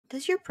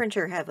Does your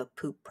printer have a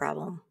poop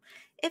problem?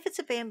 If it's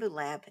a Bambu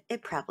Lab,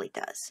 it probably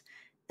does.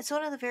 It's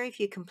one of the very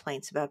few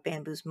complaints about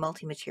Bambu's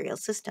multi-material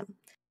system.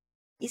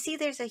 You see,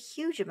 there's a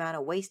huge amount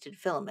of wasted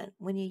filament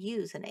when you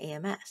use an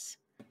AMS.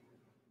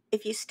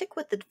 If you stick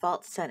with the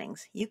default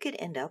settings, you could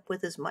end up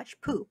with as much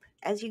poop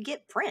as you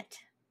get print.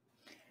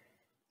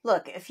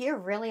 Look, if you're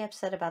really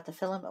upset about the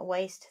filament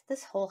waste,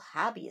 this whole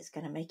hobby is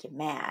going to make you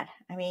mad.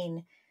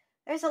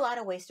 There's a lot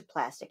of wasted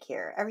plastic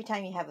here. Every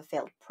time you have a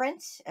failed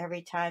print,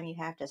 every time you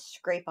have to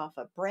scrape off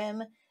a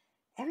brim,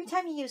 every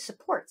time you use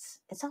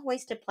supports, it's all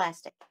wasted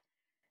plastic.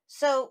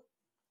 So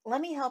let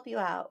me help you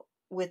out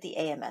with the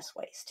AMS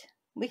waste.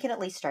 We can at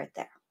least start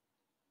there.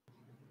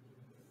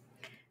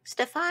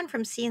 Stefan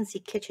from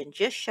CNC Kitchen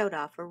just showed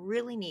off a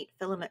really neat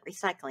filament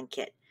recycling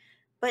kit.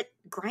 But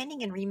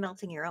grinding and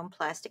remelting your own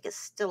plastic is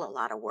still a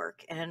lot of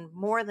work, and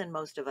more than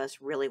most of us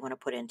really want to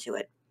put into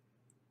it.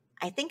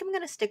 I think I'm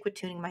going to stick with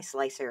tuning my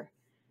slicer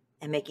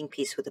and making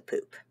peace with the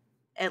poop,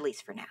 at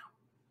least for now.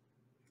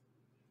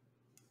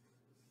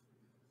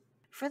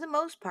 For the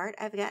most part,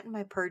 I've gotten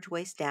my purge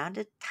waste down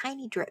to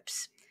tiny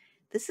drips.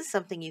 This is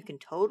something you can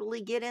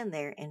totally get in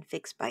there and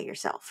fix by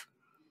yourself.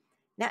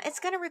 Now, it's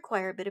going to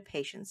require a bit of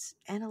patience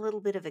and a little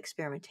bit of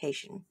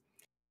experimentation.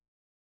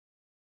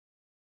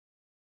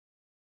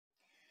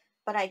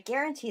 But I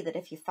guarantee that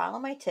if you follow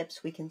my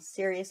tips, we can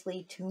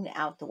seriously tune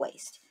out the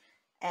waste.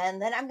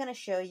 And then I'm going to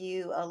show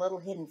you a little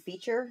hidden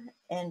feature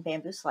in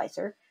Bambu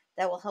Slicer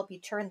that will help you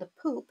turn the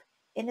poop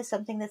into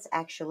something that's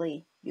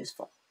actually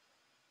useful.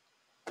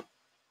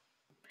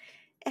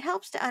 It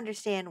helps to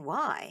understand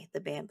why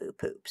the Bambu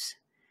poops.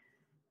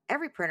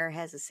 Every printer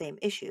has the same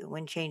issue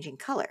when changing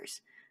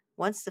colors.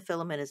 Once the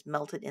filament is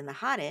melted in the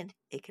hot end,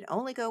 it can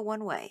only go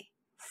one way,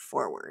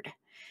 forward.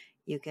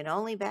 You can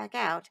only back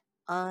out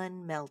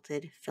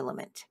unmelted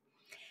filament.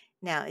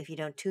 Now, if you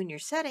don't tune your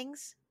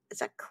settings,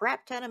 it's a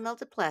crap ton of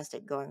melted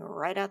plastic going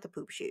right out the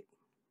poop chute.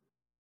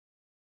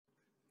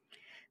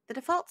 The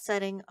default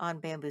setting on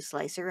Bambu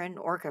Slicer, and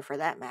Orca for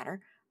that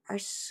matter, are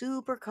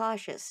super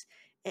cautious.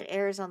 It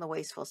errs on the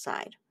wasteful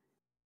side.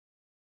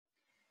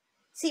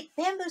 See,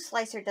 Bambu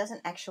Slicer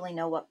doesn't actually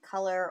know what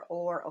color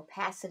or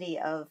opacity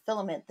of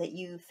filament that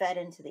you fed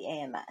into the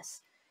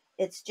AMS.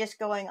 It's just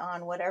going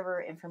on whatever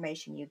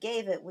information you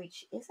gave it,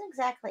 which isn't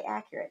exactly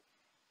accurate.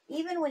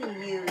 Even when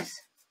you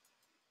use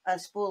a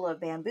spool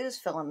of Bambu's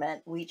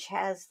filament, which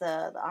has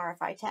the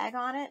RFI tag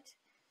on it,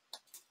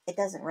 it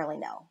doesn't really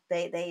know.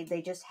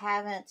 They just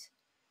haven't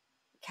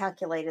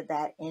calculated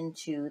that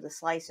into the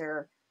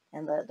slicer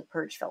and the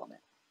purge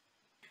filament.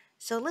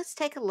 So let's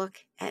take a look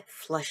at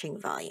flushing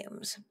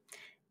volumes.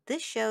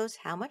 This shows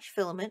how much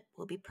filament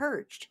will be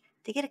purged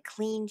to get a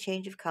clean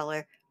change of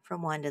color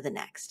from one to the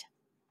next.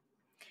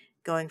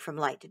 Going from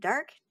light to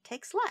dark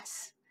takes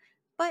less,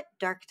 but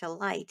dark to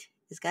light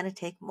is going to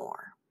take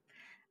more.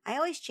 I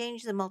always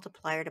change the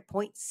multiplier to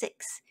 0.6,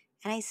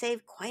 and I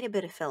save quite a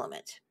bit of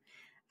filament.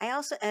 I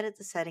also edit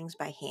the settings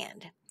by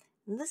hand.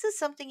 And this is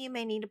something you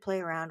may need to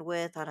play around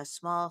with on a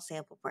small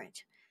sample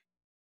print.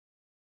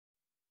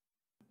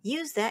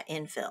 Use that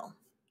infill.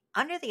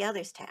 Under the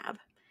Others tab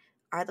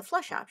are the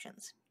flush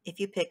options. If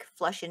you pick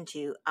Flush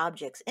into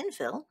Objects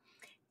Infill,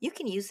 you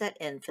can use that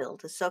infill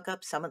to soak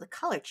up some of the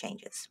color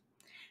changes.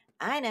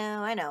 I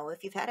know,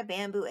 if you've had a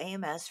Bambu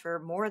AMS for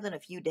more than a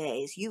few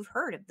days, you've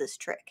heard of this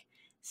trick.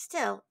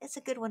 Still, it's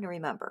a good one to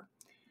remember.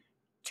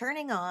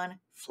 Turning on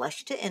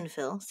Flush to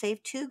Infill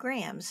saved 2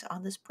 grams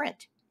on this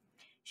print.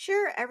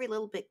 Sure, every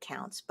little bit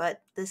counts,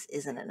 but this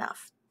isn't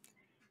enough.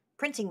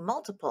 Printing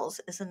multiples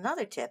is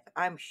another tip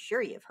I'm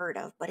sure you've heard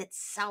of, but it's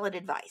solid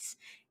advice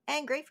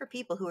and great for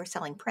people who are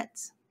selling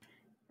prints.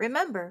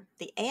 Remember,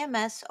 the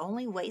AMS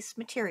only wastes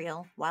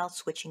material while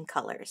switching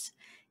colors.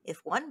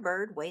 If one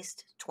bird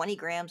wastes 20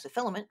 grams of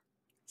filament,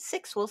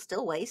 6 will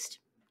still waste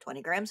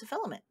 20 grams of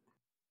filament.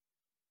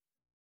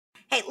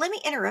 Hey, let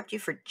me interrupt you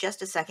for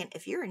just a second.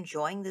 If you're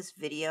enjoying this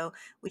video,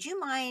 would you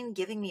mind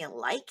giving me a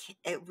like?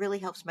 It really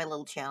helps my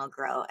little channel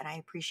grow, and I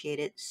appreciate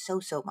it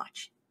so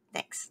much.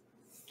 Thanks.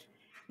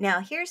 Now,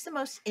 here's the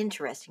most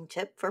interesting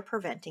tip for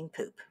preventing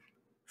poop.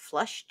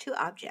 Flush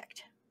to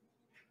Object.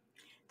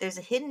 There's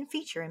a hidden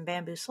feature in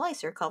Bambu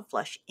Slicer called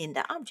Flush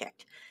into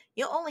Object.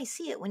 You'll only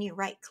see it when you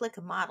right-click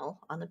a model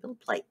on the build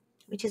plate,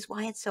 which is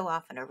why it's so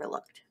often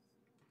overlooked.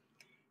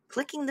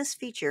 Clicking this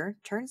feature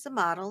turns the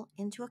model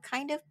into a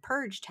kind of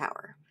purge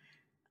tower.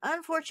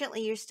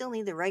 Unfortunately, you still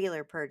need the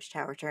regular purge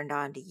tower turned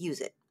on to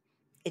use it.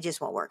 It just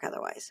won't work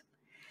otherwise.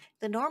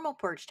 The normal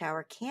purge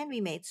tower can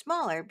be made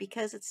smaller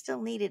because it's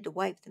still needed to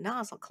wipe the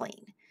nozzle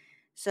clean.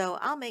 So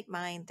I'll make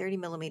mine 30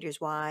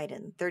 millimeters wide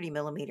and 30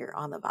 millimeter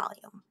on the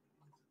volume.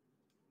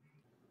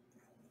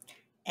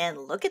 And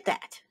look at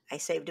that! I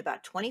saved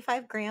about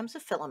 25 grams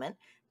of filament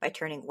by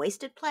turning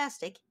wasted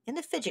plastic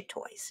into fidget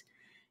toys.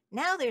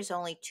 Now there's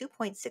only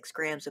 2.6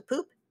 grams of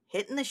poop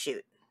hitting the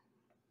chute.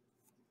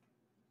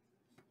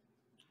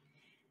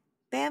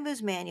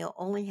 Bambu's manual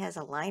only has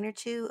a line or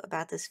two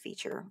about this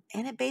feature,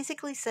 and it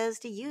basically says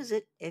to use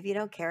it if you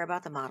don't care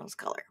about the model's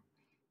color.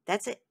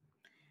 That's it.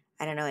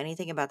 I don't know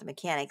anything about the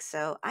mechanics,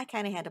 so I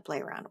kind of had to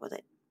play around with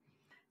it.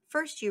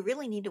 First, you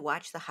really need to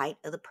watch the height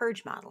of the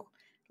Purge model.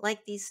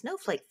 Like these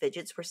Snowflake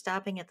fidgets were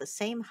stopping at the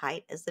same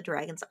height as the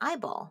dragon's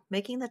eyeball,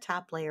 making the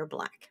top layer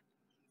black.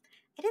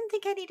 I didn't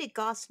think I needed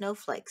gauze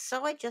snowflakes,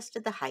 so I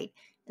adjusted the height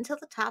until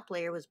the top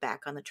layer was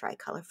back on the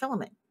tricolor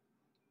filament.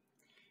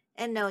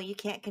 And no, you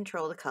can't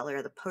control the color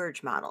of the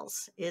Purge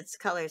models. Its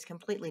color is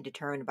completely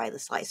determined by the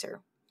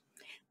slicer.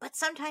 But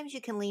sometimes you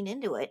can lean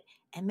into it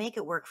and make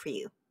it work for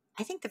you.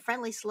 I think the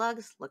friendly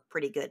slugs look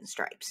pretty good in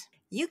stripes.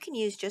 You can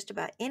use just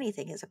about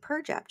anything as a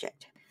Purge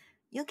object.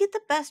 You'll get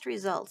the best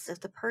results if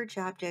the Purge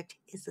object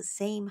is the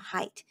same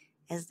height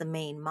as the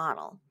main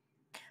model,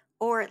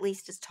 or at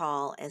least as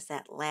tall as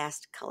that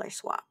last color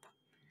swap.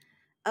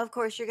 Of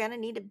course, you're going to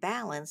need to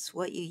balance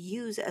what you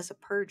use as a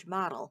Purge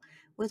model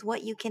with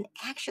what you can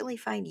actually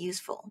find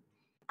useful.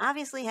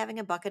 Obviously, having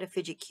a bucket of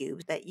fidget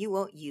cubes that you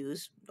won't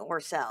use or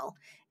sell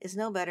is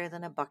no better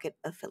than a bucket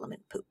of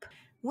filament poop.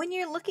 When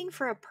you're looking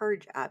for a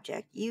Purge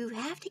object, you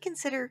have to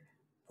consider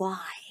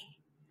why.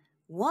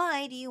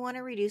 Why do you want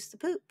to reduce the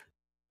poop?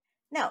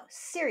 No,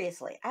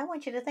 seriously, I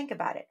want you to think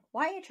about it.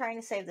 Why are you trying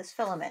to save this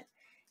filament?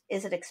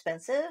 Is it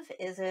expensive?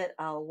 Is it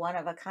a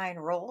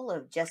one-of-a-kind roll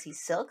of Jessie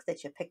silk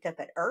that you picked up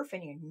at IRF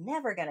and you're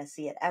never going to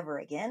see it ever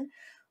again?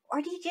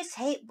 Or do you just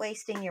hate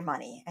wasting your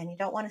money and you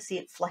don't want to see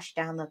it flush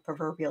down the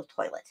proverbial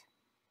toilet?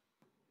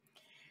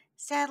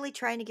 Sadly,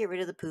 trying to get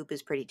rid of the poop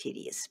is pretty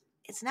tedious.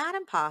 It's not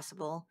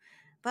impossible,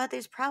 but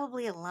there's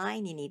probably a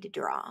line you need to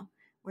draw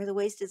where the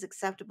waste is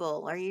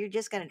acceptable or you're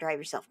just going to drive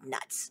yourself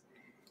nuts.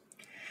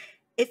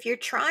 If you're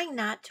trying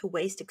not to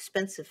waste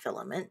expensive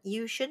filament,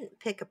 you shouldn't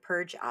pick a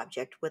Purge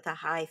object with a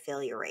high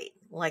failure rate,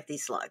 like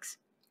these slugs.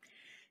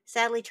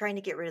 Sadly, trying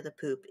to get rid of the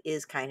poop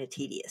is kind of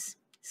tedious.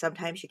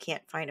 Sometimes you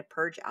can't find a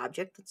Purge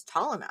object that's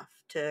tall enough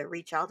to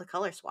reach all the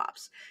color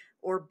swaps,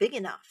 or big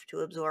enough to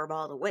absorb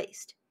all the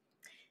waste.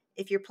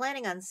 If you're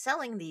planning on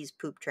selling these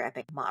poop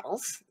trapping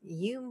models,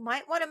 you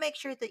might want to make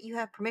sure that you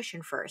have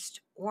permission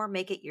first, or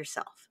make it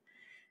yourself.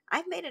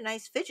 I've made a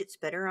nice fidget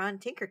spinner on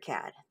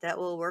Tinkercad that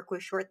will work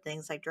with short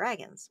things like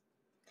dragons.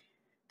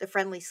 The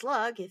friendly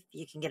slug, if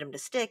you can get him to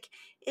stick,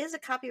 is a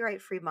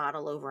copyright-free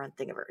model over on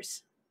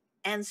Thingiverse.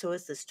 And so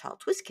is this tall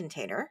twist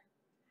container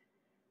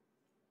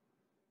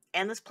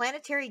and this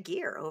planetary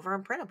gear over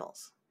on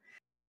Printables.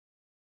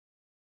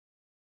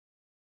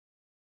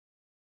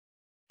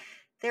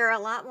 There are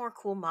a lot more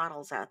cool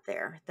models out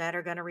there that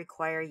are going to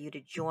require you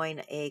to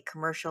join a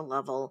commercial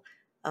level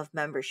of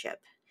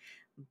membership.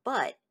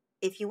 But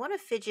if you want to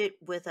fidget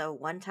with a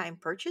one-time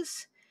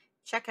purchase,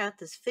 check out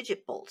this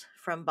fidget bolt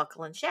from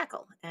Buckle and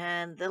Shackle,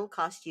 and that'll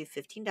cost you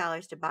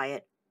 $15 to buy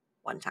it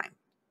one time.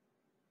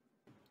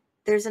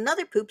 There's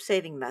another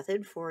poop-saving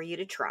method for you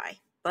to try,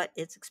 but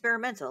it's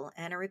experimental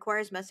and it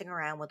requires messing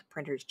around with the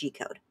printer's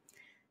G-code.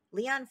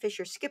 Leon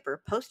Fisher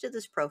Skipper posted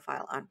this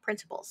profile on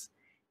Printables.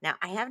 Now,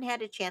 I haven't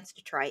had a chance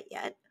to try it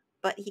yet,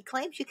 but he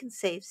claims you can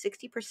save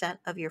 60%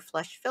 of your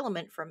flush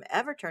filament from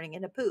ever turning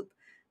into poop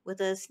with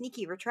a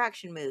sneaky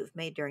retraction move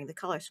made during the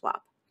color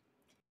swap.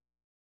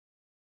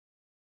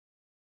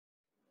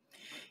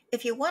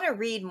 If you want to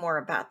read more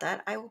about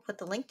that, I will put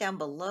the link down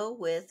below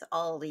with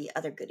all the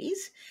other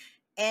goodies.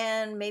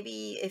 And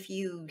maybe if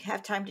you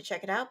have time to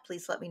check it out,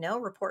 please let me know,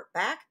 report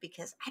back,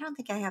 because I don't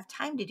think I have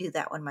time to do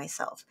that one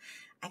myself.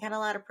 I got a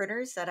lot of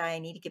printers that I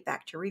need to get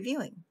back to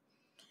reviewing.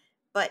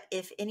 But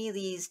if any of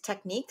these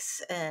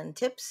techniques and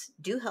tips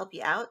do help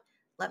you out,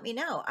 let me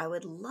know. I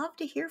would love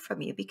to hear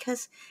from you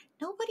because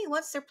nobody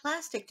wants their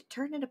plastic to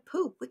turn into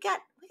poop. We got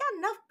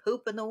enough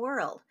poop in the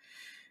world.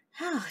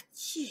 Oh,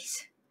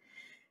 jeez.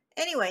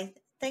 Anyway,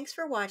 thanks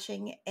for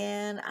watching,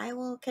 and I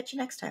will catch you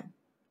next time.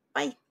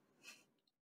 Bye.